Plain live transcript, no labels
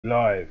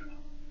Live.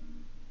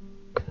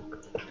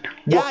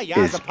 What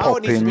is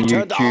poppin'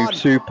 YouTube?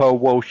 Super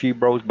Walshy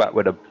Bros back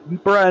with a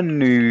brand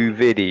new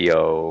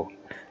video.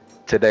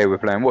 Today we're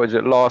playing, what is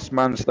it, Last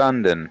Man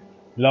Standing?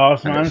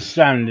 Last And man it's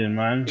standing,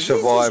 man.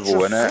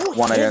 survival, innit?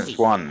 One against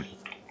one.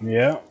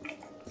 Yeah.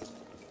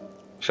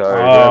 So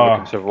whoever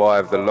can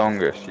survive the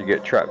longest, you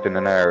get trapped in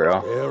an area.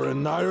 I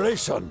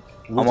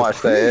might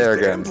stay here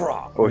again,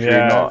 or should we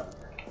not?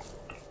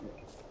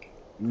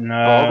 No. Oh,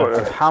 I've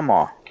got a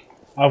hammer.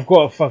 I've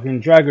got a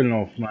fucking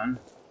Dragonlord, man.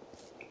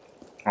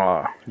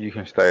 Oh, you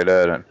can stay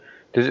there then.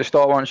 Does it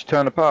start once you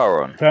turn the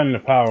power on? Turn the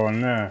power on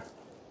there.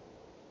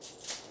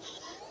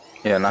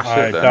 Yeah, and that's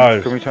it It then.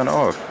 does. Can we turn it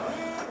off?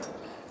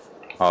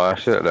 Oh,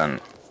 that's it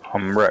then.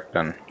 I'm wrecked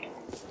then.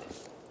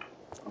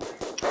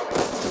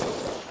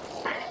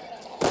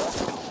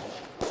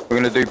 We're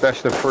gonna do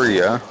best of 3,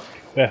 yeah?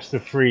 Best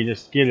of 3,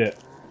 just get it.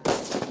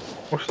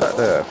 What's that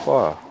there?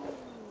 Fire.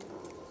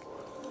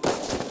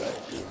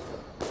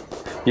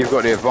 You've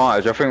got the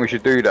advantage. I think we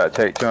should do that.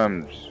 Take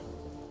turns.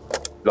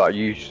 Like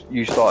you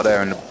start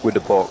there with the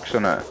box,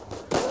 innit?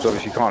 So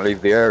obviously you can't leave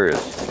the areas.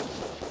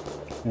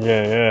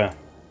 Yeah.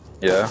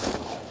 Yeah.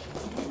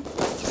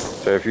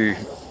 So if you,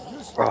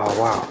 oh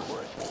wow.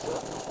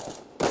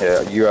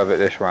 Yeah, you have it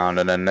this round,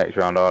 and then next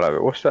round I'll have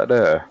it. What's that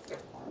there?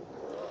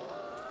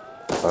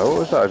 Oh, what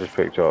was that I just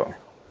picked up?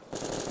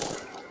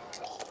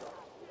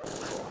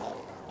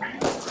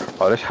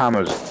 Oh, this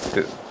hammer's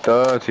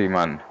dirty,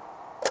 man.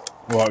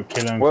 What,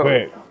 kill him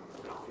quick?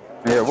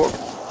 Yeah, what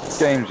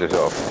game's this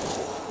off?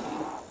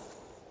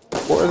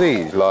 What are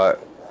these, like?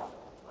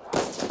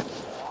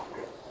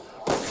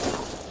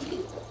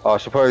 I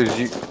suppose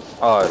you...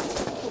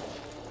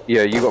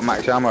 yeah, you got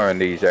max ammo in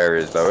these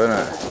areas though,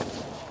 innit?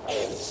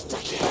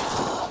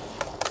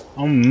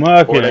 I'm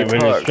murking it with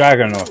this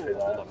Dragonlord.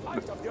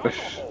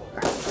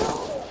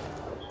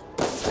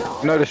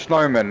 You know the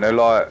snowmen, they're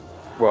like...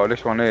 Well,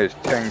 this one is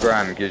 10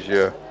 grand gives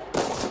you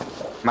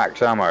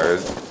max ammo.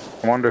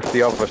 I wonder if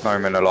the other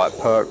snowmen are like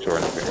perks or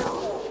anything.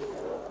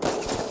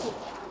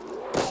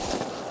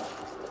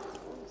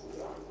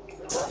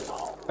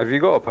 Have you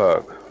got a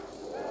perk?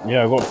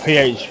 Yeah, I've got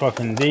PH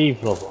fucking D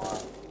flopper.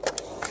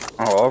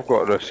 Oh, I've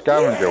got the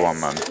scavenger one,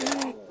 man.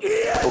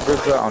 What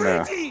good's that on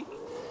there?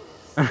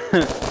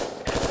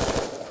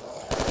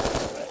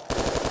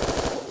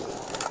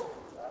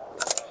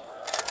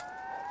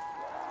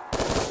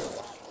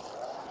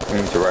 We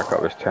need to rack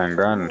up this 10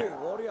 grand.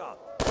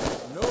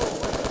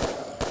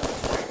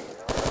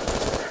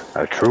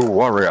 A true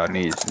warrior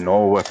needs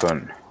no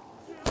weapon.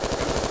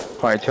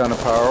 Can't you turn the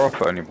power off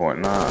at any point?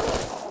 Nah.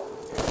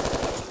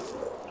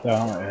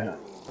 Yeah.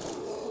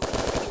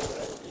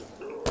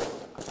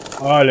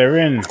 Oh, they're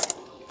in.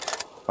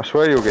 I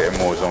swear you're getting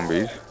more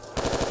zombies.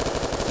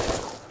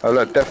 Oh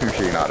look, death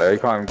machine out there, you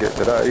can't even get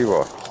to that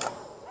either.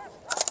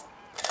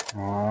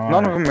 Oh.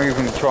 None of them are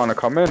even trying to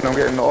come in. I'm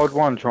getting the odd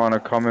one trying to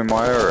come in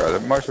my area.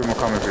 Most of them are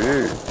coming for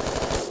you.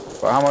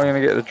 But how am I going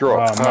to get the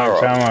drop? Oh,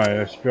 max ammo,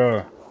 let's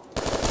go.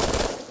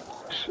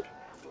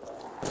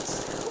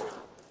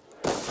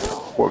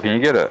 What, can you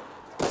get it?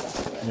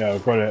 Yeah,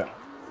 I've got it.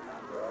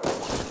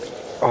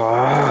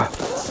 Alright,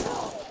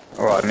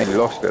 I nearly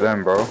lost it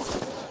then, bro.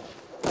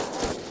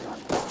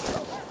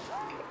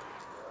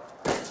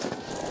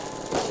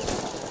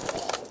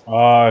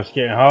 Oh, it's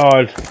getting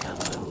hard.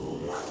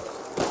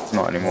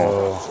 Not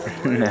anymore.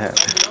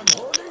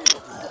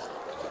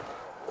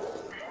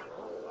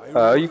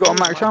 You got a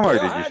max ammo,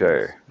 did you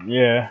say?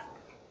 Yeah.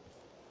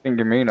 Didn't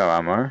give me no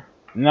ammo.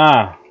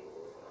 Nah.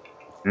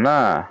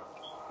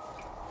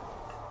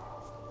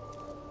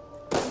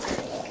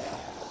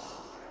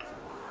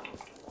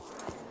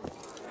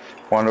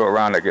 One little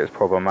round that gets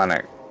proper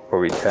manic.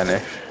 Probably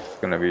 10-ish. It's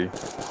gonna be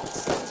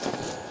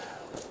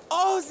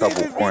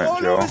double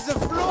points,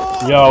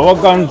 yo. Yo,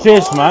 what gun's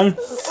this, man?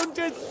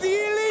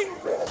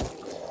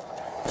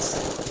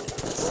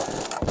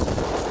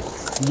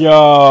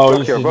 Yo,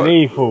 this is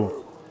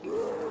lethal.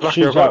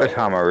 Lucky I got this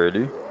hammer,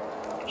 really.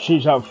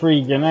 Shoots out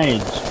 3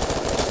 grenades.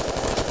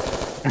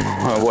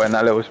 What, in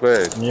that little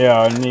space? Yeah,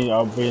 I've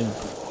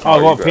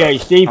got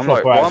PhD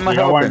flopper actually,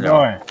 I won't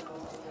die.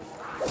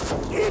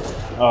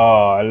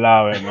 Oh,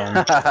 allow it,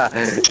 man.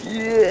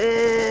 Yeah!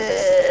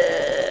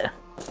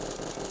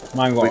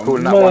 Man got we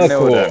calling that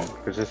 1-0 then?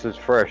 Because this is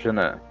fresh, isn't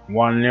it?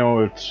 1-0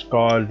 with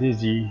Scar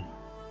Dizzy.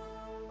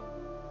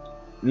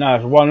 No,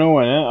 it's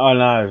 1-0, isn't it? Oh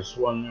no, it's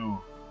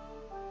 1-0.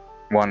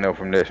 1-0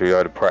 from this, we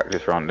had a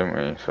practice run, didn't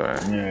we? So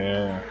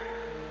yeah.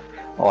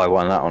 Oh, I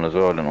won that one as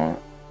well, didn't I?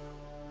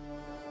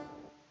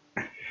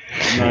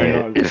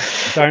 No,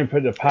 don't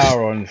put the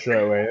power on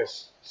straight away.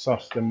 Let's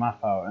suss the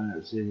map out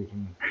and see if we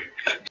can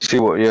see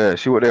what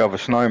the other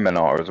snowmen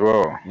are as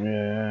well.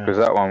 Yeah. Because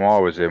that one I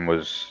was in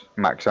was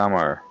max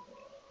ammo.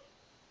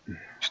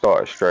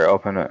 Started straight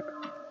up, innit?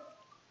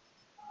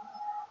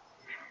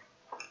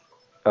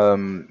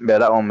 Yeah,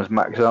 that one was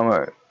max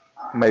ammo.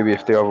 Maybe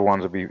if the other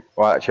ones would be...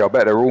 Well, actually, I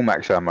bet they're all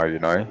max ammo, you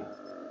know?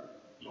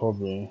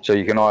 Probably. So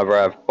you can either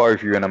have both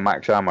of you in a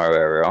max ammo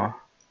area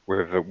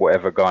with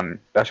whatever gun.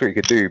 That's what you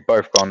could do.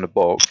 Both go on the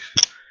box.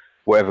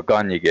 whatever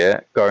gun you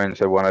get, go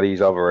into one of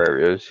these other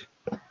areas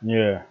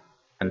Yeah.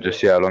 and just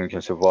see how long you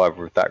can survive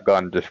with that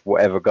gun. Just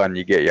whatever gun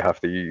you get, you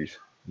have to use.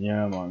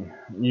 Yeah, man.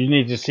 You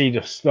need to see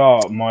the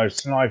start of my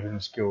sniping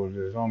skills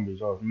with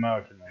zombies. I was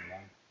murking them,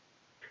 man.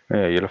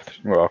 Yeah, you'll have to.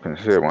 Well, I can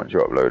see it once you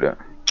upload it.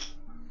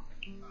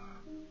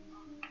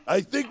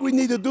 I think we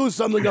need to do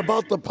something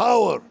about the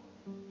power.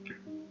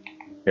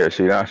 Yeah,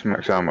 see, that's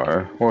max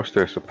ammo. What's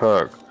this? A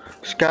perk?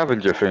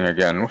 Scavenger thing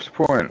again. What's the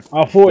point?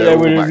 I thought They're they all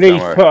would at max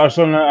least ammo. put us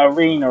on an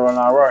arena on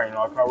our own,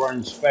 like our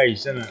own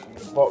space, innit?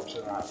 With the box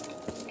and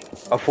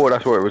that. I thought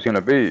that's what it was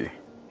gonna be.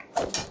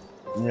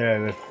 Yeah,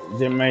 they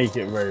didn't make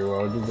it very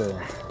well, did they?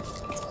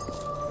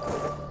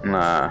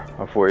 Nah,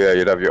 I thought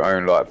you'd have your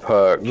own like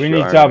perks. We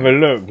need to have a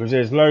look, because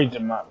there's loads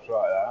of maps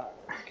like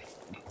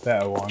that.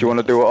 Better ones. Do you want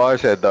to do what I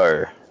said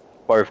though?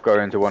 Both go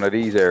into one of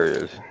these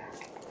areas.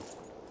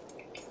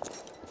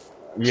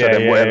 Yeah, So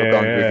then whatever yeah,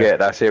 guns yeah. we get,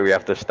 that's it. We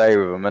have to stay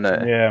with them,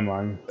 innit? Yeah,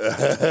 man.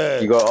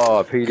 You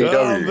got PDW.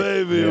 Come,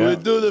 baby, Yeah. we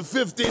do the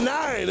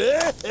 59, eh?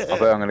 I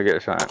bet I'm gonna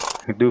get something.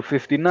 We do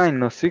 59,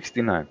 not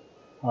 69.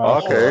 Oh,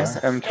 Okay, alright.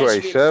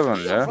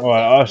 M27, yeah.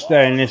 Alright, I'll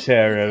stay in this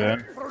area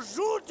then.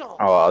 Prosciutto.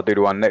 Oh, I'll do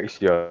the one next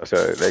year,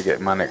 so they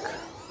get manic.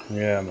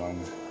 Yeah, man.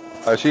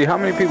 See how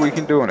many people you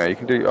can do on it. You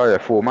can do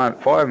 5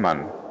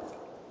 man.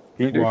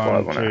 You can do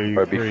 1, 5 on 2, it.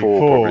 Probably 3, 4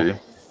 probably.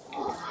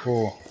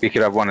 4. You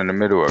could have one in the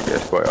middle, I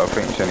guess, but I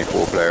think it's only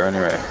 4 player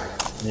anyway.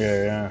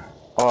 Yeah, yeah.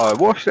 Oh,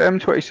 what's the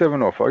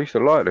M27 off? I used to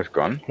like this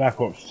gun. Black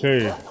Ops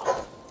 2.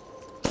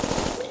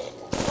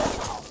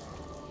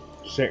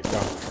 Sick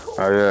gun.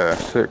 Oh yeah,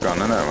 sick gun,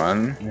 isn't it,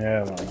 man?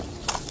 Yeah, man.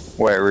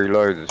 Way it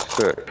reloads is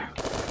sick.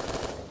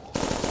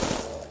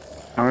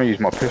 I'm gonna use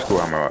my pistol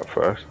ammo up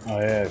first. Oh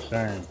yeah,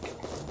 same.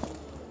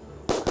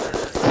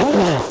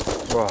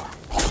 Oh.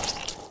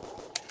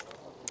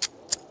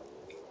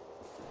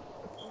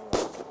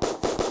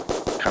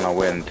 Can I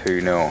win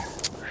 2-0?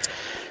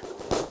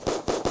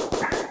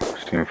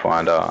 Soon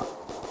find out.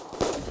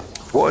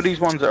 What are these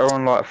ones that are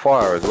on like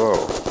fire as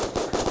well?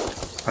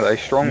 Are they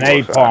strong?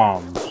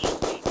 Napalms.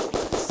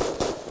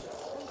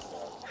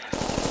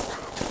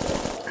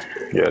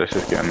 Yeah, this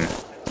is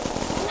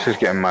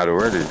getting mad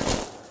already.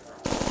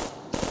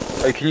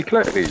 Hey, can you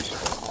collect these?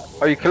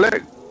 Oh, you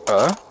collect?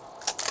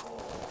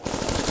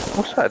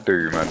 What's that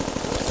do, man?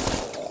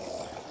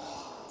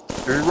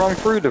 Do we run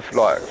through the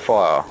like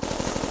fire?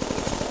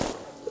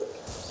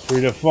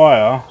 Through the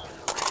fire?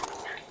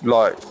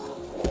 Like,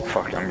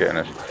 fuck it, I'm getting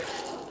this.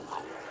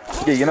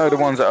 Yeah, you know the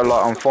ones that are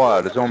like on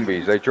fire, the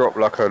zombies, they drop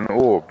like an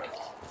orb.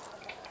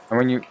 And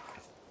when you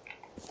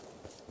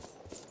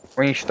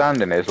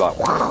stand in it, it's like,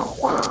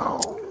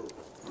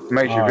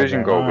 makes your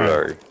vision go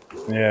blurry.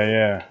 Yeah,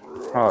 yeah.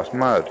 Oh, it's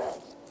mad.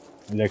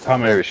 They're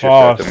coming Maybe it's just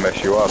there fast. to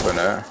mess you up,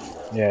 innit?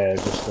 Yeah,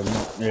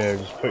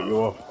 just put you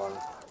off, man.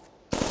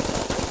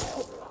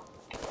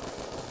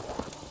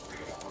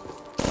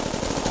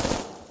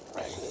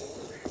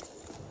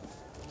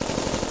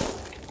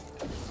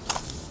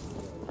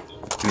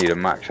 Need a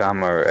max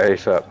ammo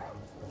ASAP.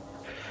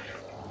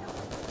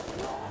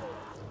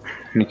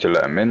 Need to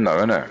let them in though,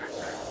 innit?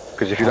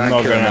 Because if you I'm don't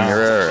not kill them in gonna-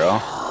 your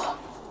area,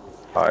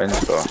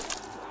 insta.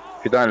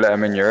 If you don't let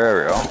them in your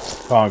area,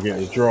 Can't get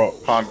the drop.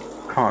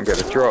 can't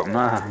get a drop,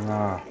 nah.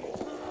 Nah.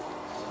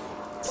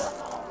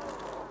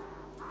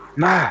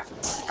 Nah.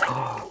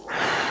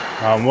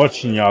 I'm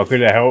watching you. I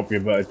could have helped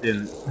you, but I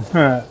didn't.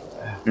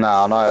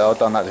 Nah, no, I've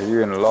done that to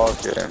you in the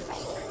last game.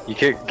 You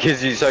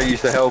kids, you're so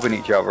used to helping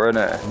each other,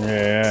 innit?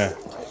 Yeah.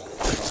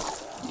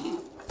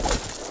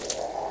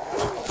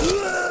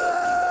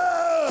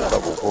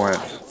 Double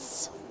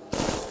points.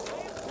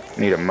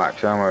 Need a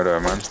max ammo though,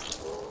 man.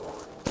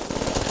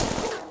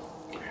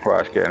 Wow,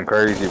 it's getting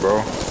crazy,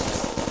 bro.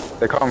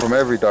 They come from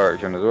every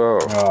direction as well.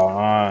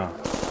 Oh,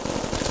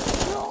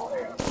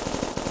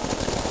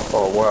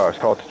 Oh wow, it's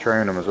hard to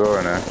train them as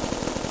well, innit?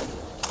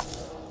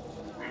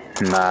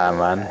 Nah,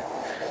 man.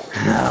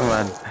 Nah,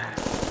 man.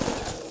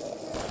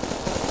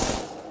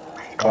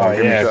 Come on,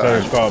 give me yeah, so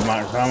something. it's got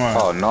max ammo.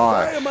 Oh, Why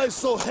nice. am I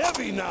so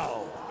heavy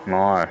now?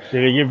 Nice.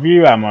 Did it give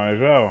you ammo as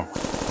well?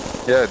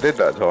 Yeah, it did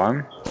that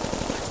time.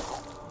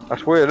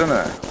 That's weird, isn't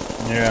it?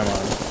 Yeah,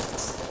 man.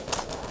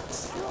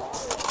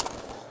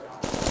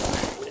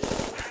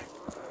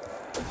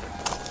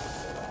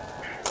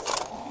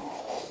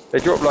 They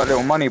drop like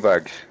little money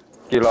bags.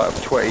 Give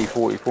like 20,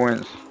 40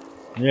 points.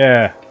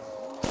 Yeah.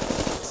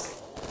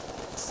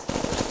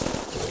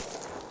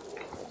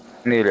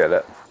 Nearly at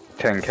that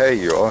 10k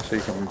you are, so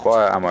you can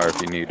buy ammo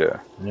if you need it.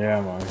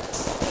 Yeah, man.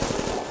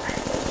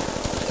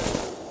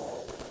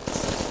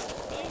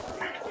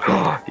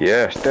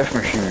 Yes, death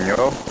machine, yo.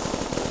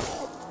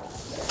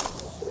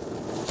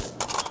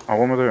 Oh,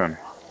 what am I doing?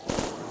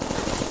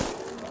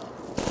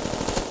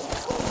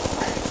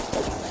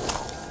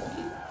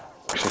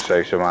 Let's just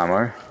save some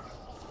ammo.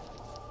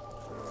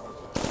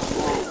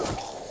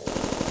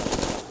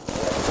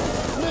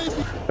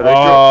 Did they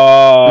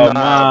Oh, drop?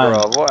 Nah, man.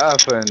 bro, what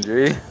happened,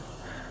 G?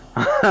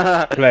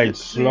 Played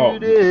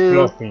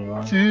sloppy,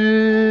 man.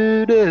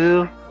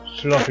 2-0.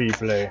 Sloppy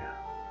play.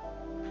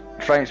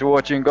 Thanks for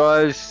watching,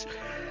 guys.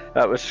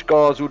 That was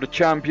Scarzle the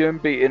champion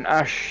beating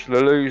Ash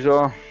the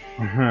loser.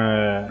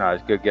 See No,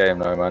 it's a good game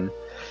though, man.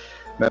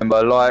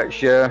 Remember, like,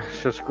 share,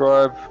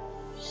 subscribe.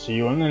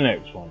 you on the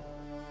next one.